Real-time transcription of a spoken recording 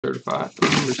certified for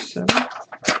number 7.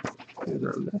 Here's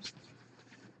our list.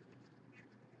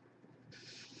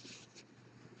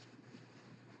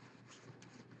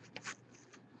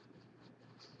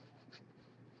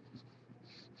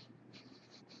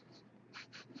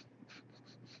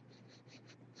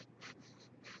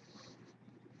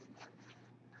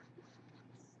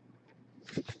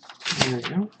 There we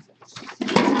go.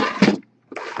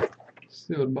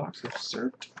 Sealed box of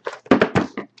cert.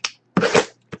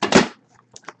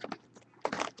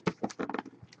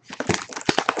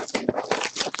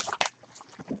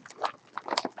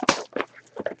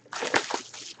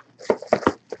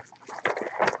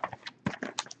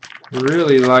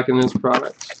 Really liking this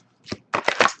product.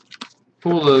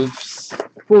 Full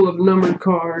of numbered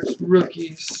cards,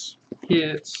 rookies,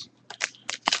 hits,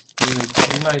 and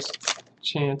a nice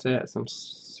chance at some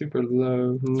super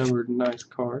low numbered nice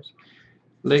cards.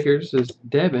 Lakers is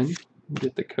Devin.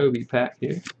 Get the Kobe pack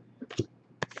here.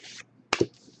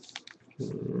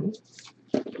 There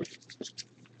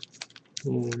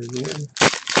it is.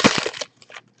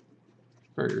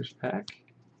 Burgers pack.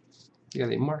 You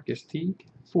got a Marcus Teague,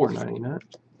 $4.99.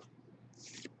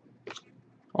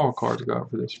 All cards go out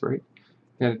for this break.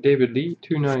 We got a David Lee,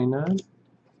 $2.99.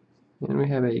 And we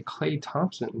have a Klay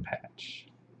Thompson patch.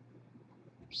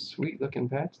 Sweet looking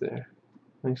patch there.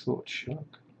 Nice little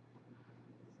chunk.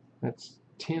 That's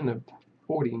 10 of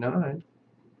 49.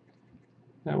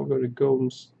 That will go to Golden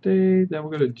State. That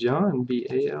will go to John,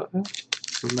 B-A-L-L.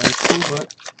 Nice cool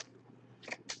butt.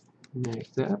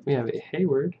 Next up, we have a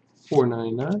Hayward,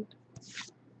 $4.99.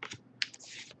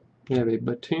 We have a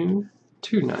Batum,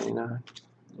 $2.99.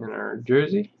 And our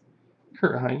jersey,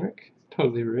 Kurt Heinrich,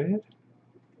 totally red.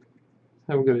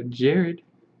 That will go to Jared,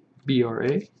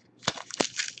 B-R-A.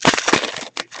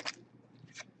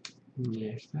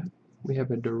 Next up, we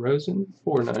have a DeRozan,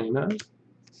 $4.99.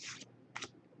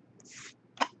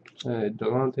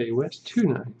 Delonte West,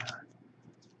 $2.99.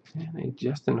 And a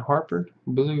Justin Harper,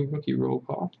 blue rookie roll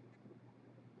call.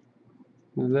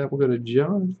 That will go to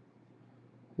John.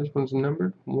 This one's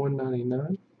numbered,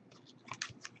 $1.99.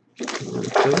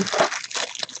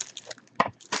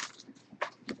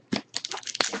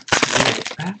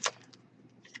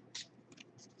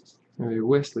 Maybe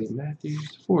Wesley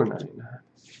Matthews, $4.99.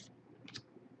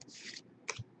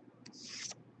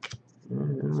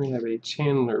 And we have a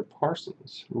Chandler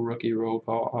Parsons rookie roll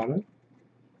call auto.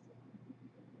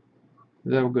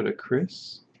 That will go to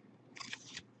Chris.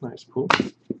 Nice pull.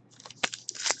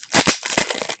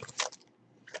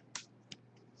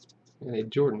 And a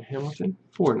Jordan Hamilton,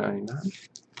 $4.99.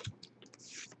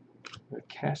 A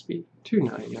Caspi,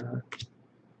 $2.99.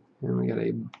 And we got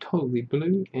a totally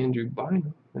blue Andrew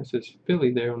Bynum. That says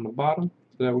Philly there on the bottom.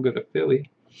 So that will go to Philly.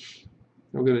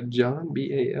 We'll go to John,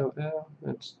 B-A-L-L.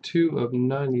 That's 2 of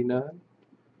 99.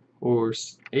 Or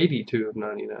 82 of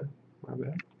 99. My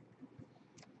bad.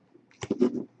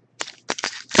 And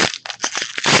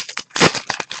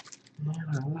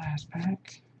our last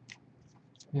pack.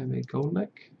 We have a Gold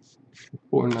Neck,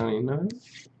 $4.99.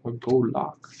 Or Gold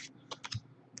Lock.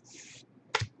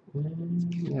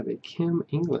 And we have a Kim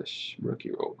English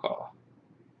rookie roll call.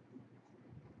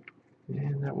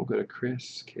 And that will go to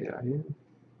Chris, K-I-N.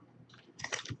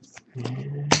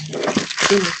 And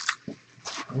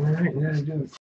alright, now do it.